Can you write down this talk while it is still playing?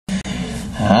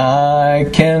I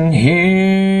can hear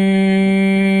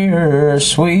a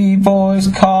sweet voice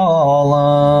calling.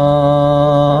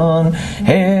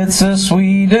 It's the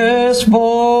sweetest voice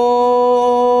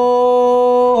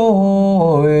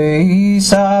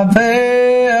I've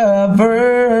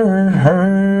ever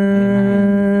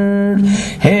heard.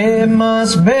 It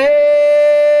must be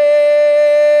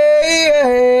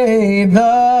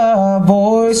the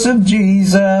voice of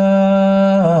Jesus,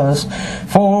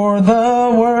 for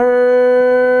the words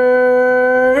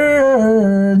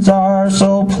are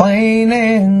so plain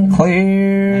and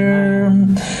clear.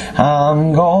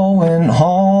 I'm going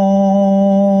home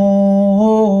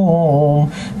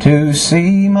to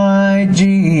see my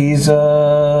Jesus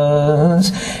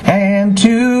and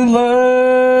to look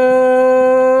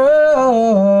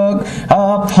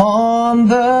upon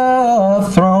the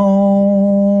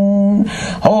throne.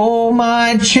 Oh,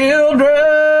 my children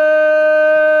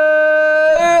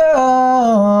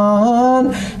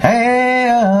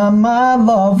and my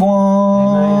loved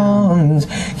ones,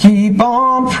 keep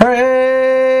on praying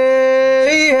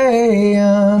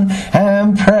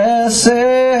and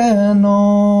pressing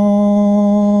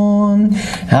on.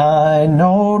 I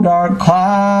know dark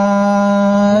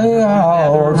clouds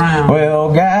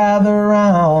will gather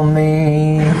around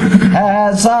me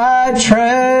as I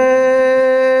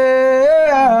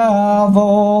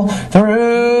travel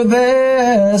through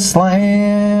this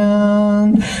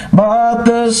land, but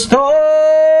the storms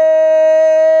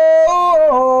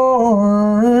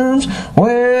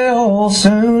will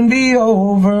soon be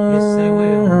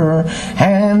over,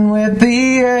 and with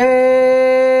the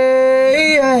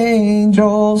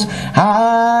angels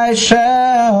I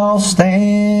shall stand.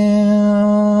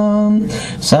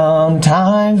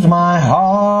 Sometimes my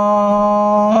heart,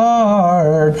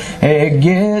 it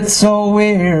gets so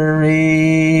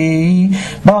weary,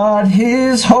 but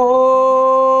His holy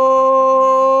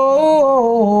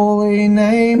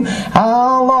name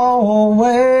I'll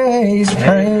always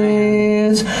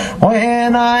praise.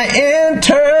 When I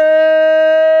enter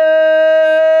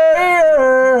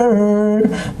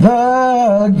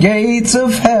the gates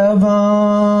of heaven,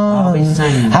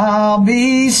 I'll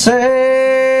be singing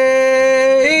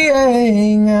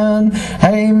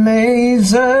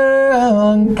Amazing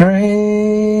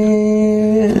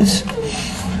Grace.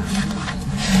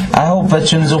 I hope that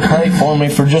you will pray for me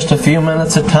for just a few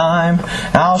minutes of time.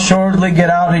 I'll shortly get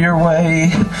out of your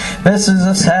way. This is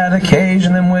a sad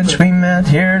occasion in which we met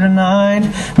here tonight.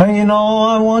 But you know,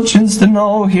 I want you to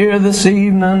know here this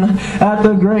evening that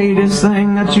the greatest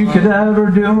thing that you could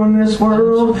ever do in this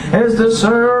world is to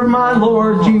serve my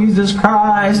Lord Jesus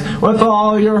Christ with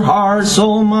all your heart,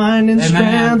 soul, mind, and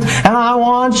strength. And I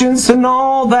want you to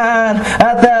know that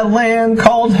at that land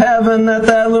called heaven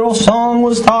that little song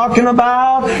was talking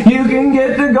about, you can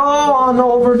get to go on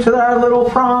over to that little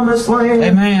promised land.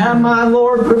 Amen. And my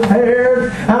Lord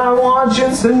prepared. And I want you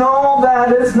to know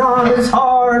that it's not as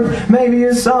hard maybe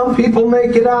as some people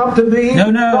make it out to be.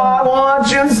 No. But I want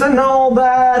you to know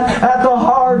that at the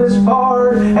hardest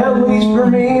part, at least for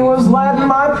me, was letting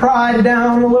my pride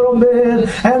down a little bit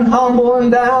and humbling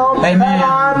down. Amen. And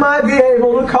I might be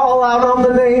able to call out on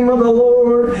the name of the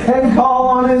Lord and call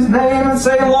on His name and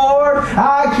say, Lord,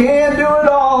 I can't do it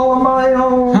all on my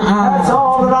own. That's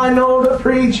all that I know to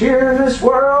preach here in this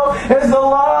world is the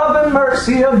love and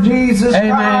mercy of Jesus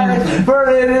Christ. For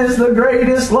it is the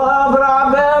greatest love that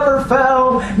I've ever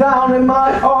felt down in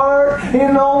my heart.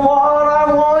 You know what?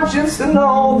 I want you to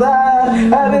know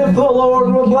that if the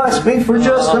Lord will bless me for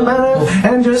just a minute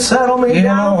and just settle me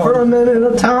down for a minute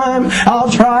of time,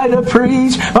 I'll try to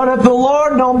preach. But if the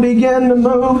Lord don't begin to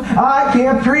move, I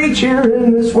can't preach here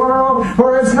in this world.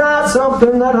 For it's not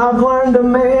something that I've learned of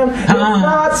man. It's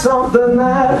not something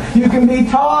that you can be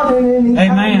taught in any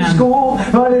kind of school.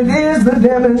 But it is the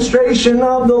demonstration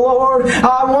of the Lord.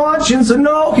 I want you to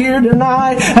know here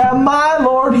tonight that my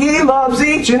Lord, He loves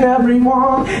each and every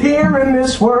one here in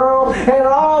this world. And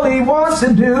all He wants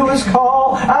to do is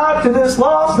call out to this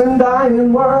lost and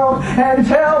dying world and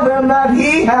tell them that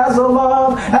He has a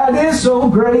love that is so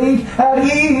great that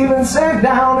He even sent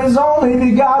down His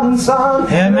only begotten Son to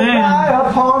die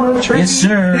upon a tree. Yes,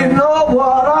 sir. You know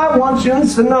what? I want you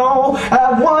to know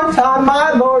at one time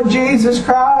my Lord Jesus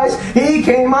Christ, He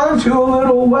came unto a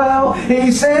little well.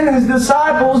 He sent His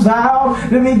disciples out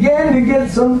to begin to get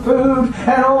some food,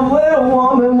 and a little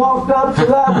woman walked up to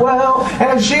that well,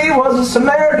 and she was a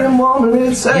Samaritan woman,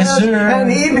 it says. Yes, sir.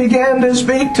 And He began to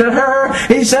speak to her.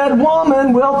 He said,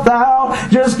 Woman, wilt thou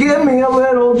just give me a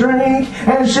little drink.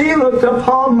 And she looked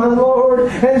upon my Lord,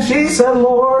 and she said,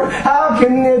 Lord, how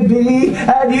can it be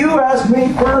that you ask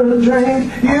me for a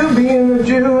drink? You being a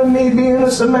Jew and me being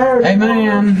a Samaritan.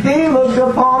 Amen. He looked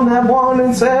upon that one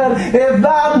and said, if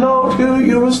thou knowed who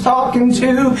you was talking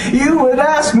to, you would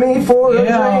ask me for a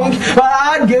drink, but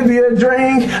I'd give you a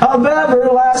drink of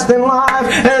everlasting life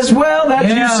as well that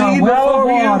you see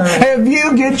before you. If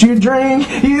you get your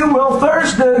drink, you will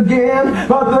thirst again,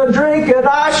 but the drink that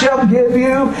I shall give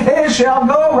you, it shall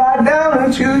go right down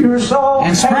into your soul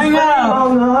and spring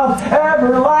up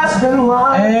everlasting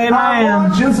life. Amen. I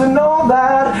want you to know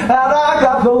that I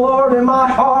got the Lord in my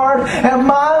heart, and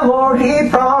my Lord, He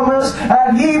promised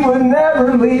that He would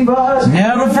never leave us,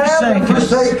 never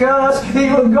forsake us.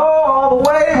 He would go all the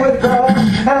way with us.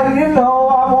 And you know,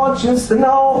 I want you to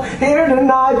know here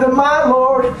tonight that my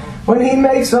Lord, when He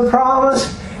makes a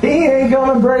promise, He ain't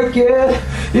gonna break it.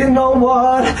 You know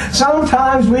what?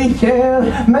 Sometimes we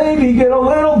can maybe get a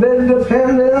little bit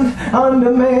dependent on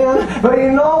the man. But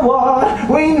you know what?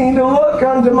 We need to look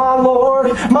unto my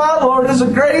Lord. My Lord is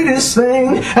the greatest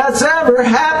thing that's ever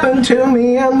happened to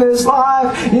me in this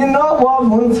life. You know what?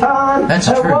 One time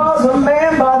there was a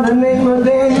man by the name of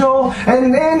Daniel.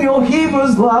 And Daniel, he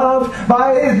was loved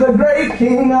by the great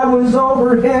king that was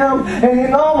over him. And you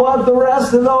know what? The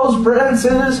rest of those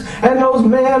princes and those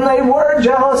men, they were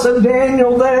jealous of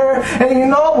Daniel there. And you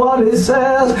know what it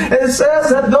says? It says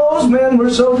that those men were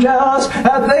so jealous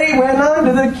that they went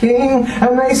unto the king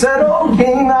and they said, O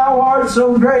king, thou art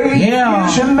so great.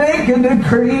 You should make a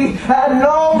decree that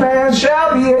no man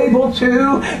shall be able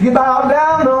to bow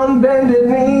down on bended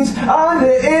knees unto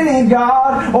any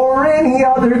god or any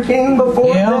other king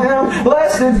before them,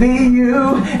 lest it be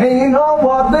you. And you know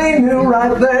what? They knew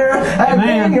right there that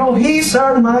Daniel, he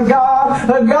served my God,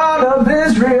 the God of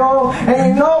Israel.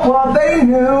 And you know what? They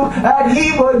knew that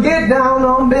he would get down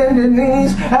on bended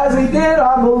knees, as he did,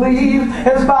 I believe,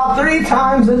 it's about 3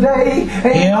 times a day.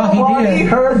 And you know what? He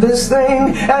heard this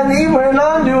thing, and he went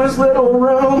unto his little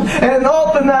room and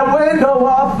opened that window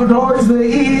up towards the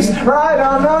east, right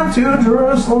on unto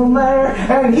Jerusalem there,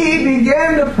 and he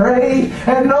began to pray.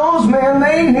 And those men,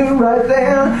 they knew right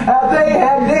then that they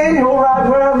had Daniel right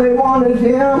where they wanted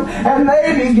him, and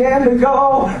they began to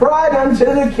go right unto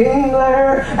the king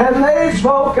there, and they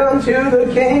spoke unto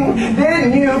the king,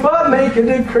 didn't you but make a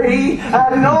decree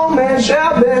that no man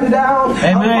shall bend down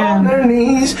upon their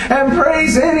knees and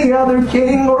praise any other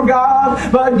king or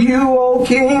god but you, O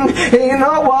king. And you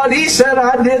know what? He said,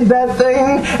 I did that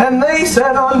thing. And they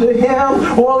said unto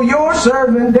him, well, your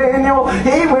servant Daniel,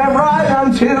 he went right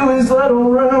unto his little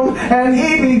room and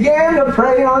he began to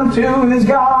pray unto his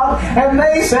God. And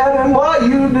they said, and what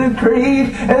you decreed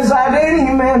is that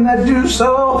any man that do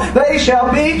so, they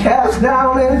shall be cast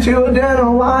down into a den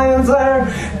of lions there.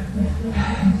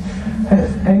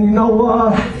 And you know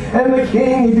what? And the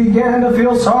king, he began to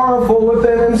feel sorrowful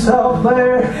within himself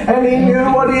there. And he knew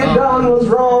what he had done was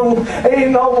wrong. And you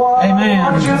know what?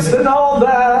 I want you to know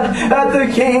that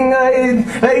the king,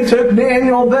 they took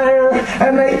Daniel there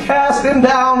and they cast him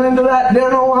down into that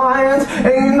den of lions.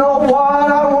 And you know what?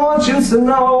 I want you to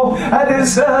know that it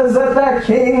says that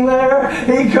king there,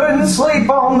 he couldn't sleep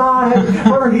all night,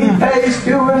 for he paced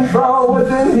to and fro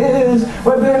within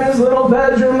his little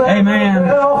bedroom there. Amen.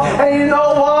 And you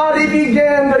know what? He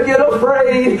began to get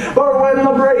afraid, for when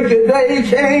the break of day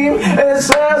came, it says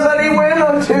that he went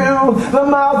unto the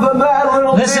mouth of that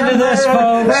little Listen to this,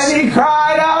 folks. And he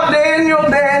cried out, Daniel,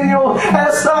 Daniel,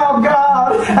 hast thou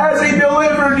God, has he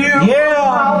delivered you from the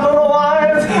mouth of the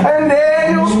lions? And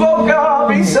Daniel spoke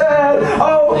up, he said,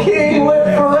 O king,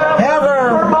 live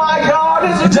forever, for my God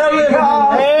is a great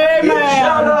God. Amen. You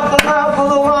shut up the mouth of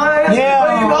the lions.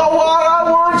 But you know what?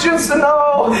 I want you to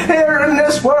know, here in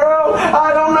this world,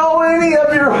 I don't know any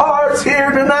of your hearts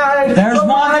here tonight. There's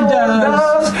one that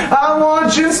does. I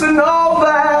want you to know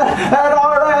that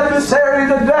our adversary,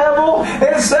 the devil,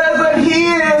 it says that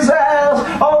he is as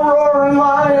a roaring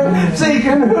lion,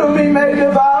 seeking whom he may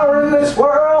devour in this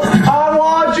world. I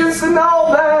want you to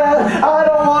know that I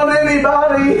don't want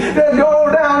anybody to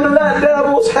go down to that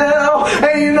devil's hell.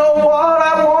 And you know what?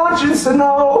 I want you to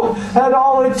know that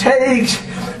all it takes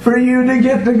for you to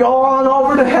get to go on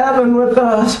over to heaven with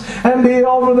us and be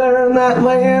over there in that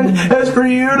land is for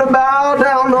you to bow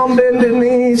down on bended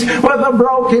knees with a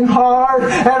broken heart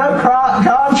and a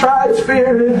contrite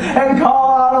spirit and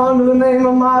call out unto the name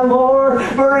of my Lord,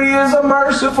 for He is a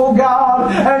merciful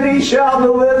God and He shall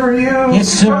deliver you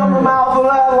from the mouth of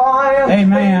that lion.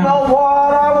 Amen. You know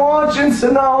what? I want you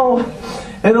to know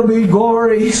It'll be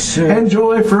glory and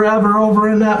joy forever over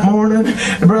in that morning.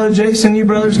 And Brother Jason, you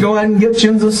brothers go ahead and get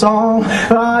you the song.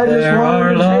 I just There wanted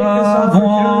are to take this loved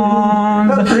opportunity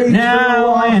to ones preach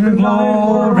now the in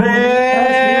glory.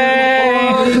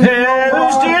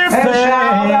 whose dear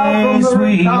face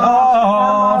we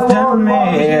often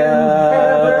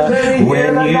miss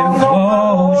when you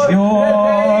close your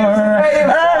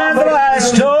earthly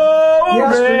story.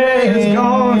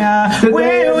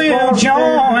 Will you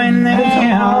join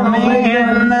them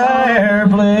in their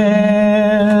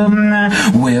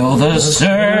bliss? Will the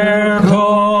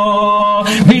circle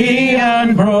be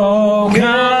unbroken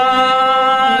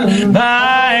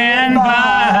by and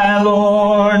by,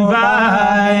 Lord,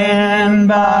 by and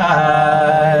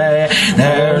by?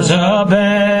 There's a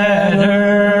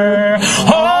better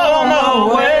home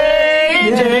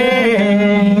awaiting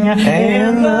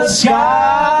in the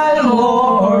sky,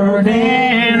 Lord,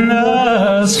 in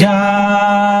the sky.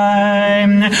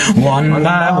 One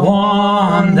by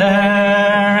one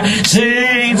their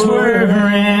seats were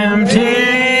empty.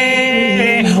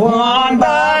 One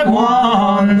by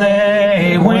one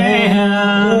they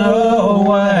went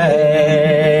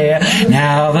away.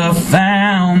 Now the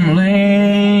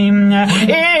family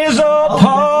is all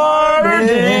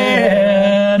parted.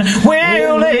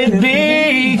 Will it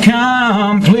be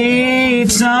complete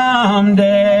someday?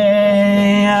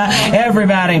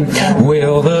 Everybody,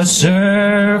 will the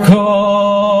circle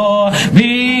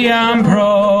be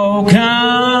unbroken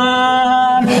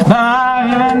by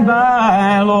and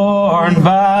by, Lord,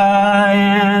 by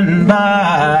and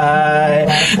by?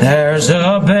 There's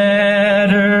a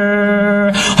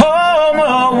better home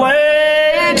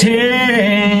awaiting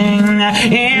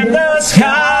in the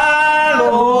sky,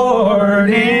 Lord,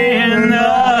 in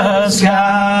the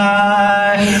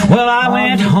sky. Well, I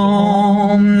went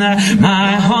home,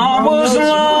 my heart was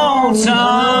lonesome,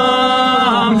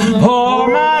 for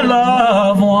my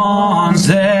loved ones,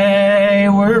 they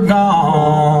were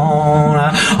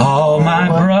gone. All my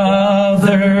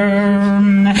brothers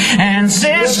and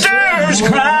sisters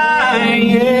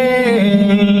crying,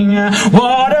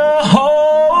 what a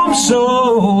home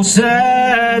so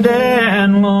sad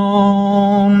and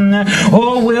lone.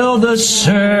 Oh, will the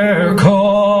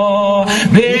circle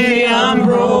be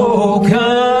unbroken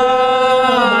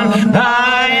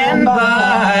by and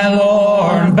by,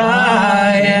 Lord,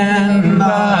 by and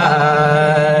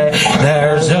by?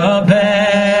 There's a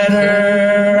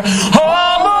better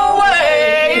home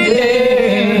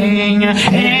awaiting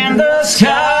in the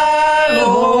sky,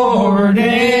 Lord,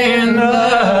 in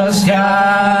the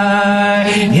sky.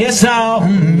 Yes, I'll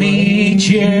meet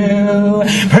you,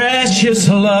 precious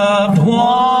loved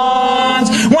ones,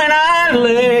 when I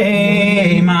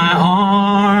lay my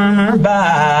armor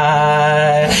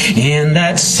by in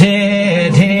that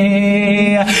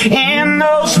city, in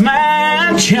those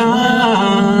mansions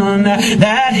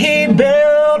that He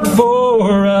built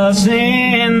for us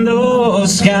in the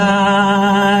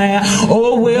sky.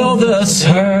 Oh, will the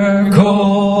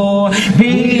circle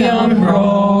be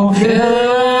unbroken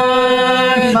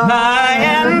by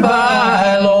and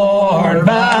by, Lord,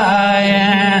 by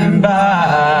and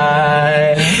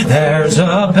by? There's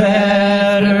a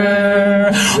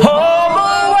better home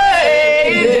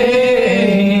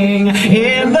awaiting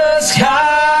in the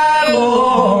sky,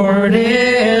 Lord,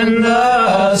 in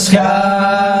the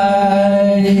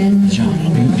sky. John,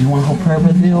 do you want to hold prayer,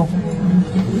 Brother Bill?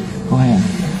 Go ahead.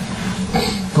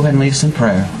 Go ahead and lead us in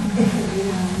prayer.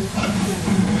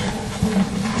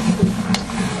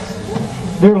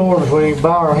 Dear Lord, as we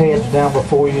bow our heads down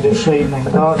before you this evening,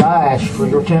 God, I ask for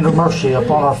your tender mercy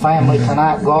upon our family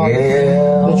tonight, God,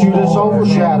 that you just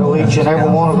overshadow each and every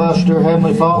one of us, dear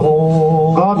Heavenly Father.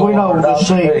 God, we know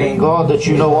this evening, God, that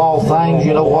you know all things,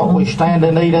 you know what we stand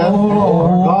in need of.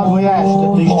 God, we ask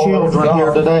that these children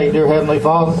here today, dear Heavenly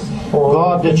Father,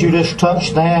 God, that you just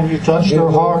touch them, you touch their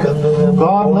heart.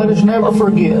 God, let us never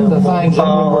forget the things that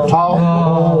we were taught.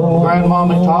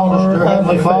 Grandmama taught us, dear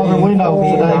Heavenly Father. We know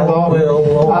today, God,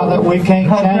 that we can't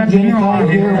change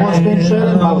anything here, what's been set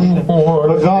in motion.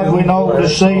 But God, we know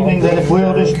this evening that if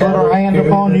we'll just put our hand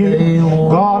upon you,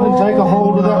 God, and take a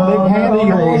hold of that big hand of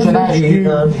yours and ask you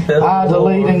to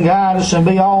lead and guide us and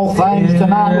be all things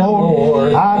tonight,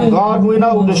 Lord. God, we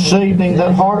know this evening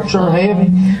that hearts are heavy,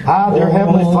 dear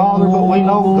Heavenly Father, but we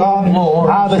know, God,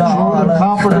 that you're the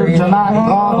comforter tonight,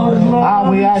 God.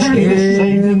 We ask you this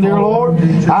evening, dear Lord,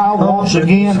 once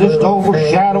again just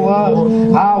overshadow us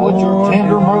with your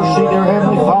tender mercy, dear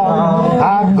Heavenly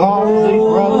Father. God, as these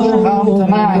brothers come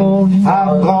tonight,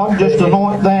 God, just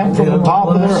anoint them from the top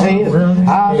of their head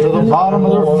to the bottom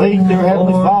of their feet, dear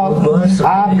Heavenly Father.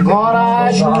 God, I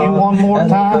ask you one more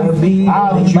time,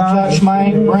 that you touch my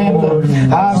Aunt Brenda.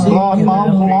 God, my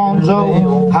Uncle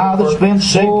Lonzo, that's been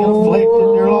sick and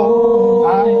afflicted, dear Lord.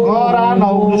 God, I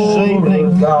know this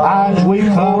evening, as we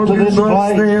come to this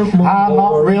place, I'm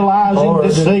not realizing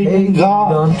this evening,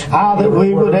 God, that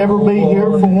we would ever be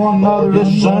here for one another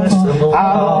this soon.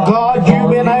 God, you've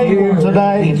been able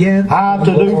today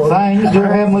to do things, dear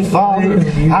Heavenly Father,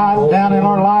 down in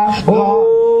our lives, God.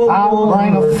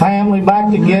 Bring a family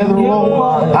back together,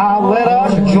 Lord. Let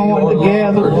us join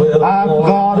together,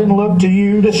 God, and look to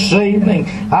you this evening.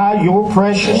 Your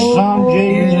precious Son,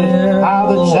 Jesus,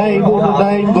 that's able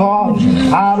today,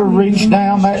 God, to reach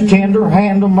down that tender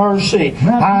hand of mercy,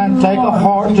 and take a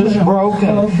heart that's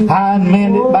broken, and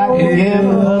mend it back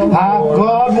together.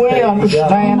 God, we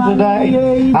understand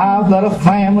today that a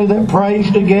family that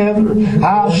prays together,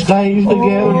 stays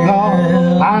together, God.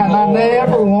 And I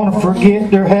never want to forget,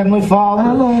 dear Heavenly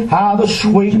Father, the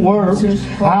sweet words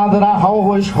that I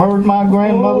always heard my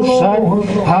grandmother say.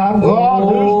 God,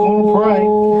 who's going to pray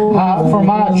for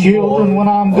my children when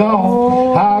I'm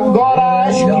gone? God, I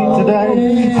ask you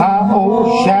today,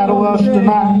 overshadow us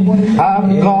tonight.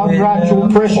 God, write your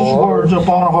precious words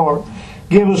upon our heart.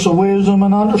 Give us a wisdom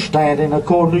and understanding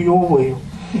according to your will.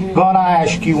 God, I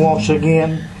ask you once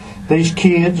again, these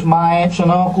kids, my aunts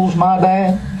and uncles, my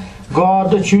dad,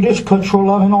 God, that you just put your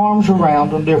loving arms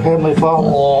around them, dear Heavenly Father.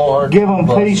 Lord, give them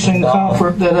peace and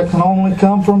comfort that it can only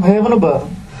come from heaven above.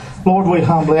 Lord, we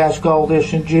humbly ask all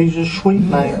this in Jesus' sweet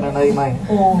name, and amen.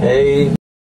 Amen.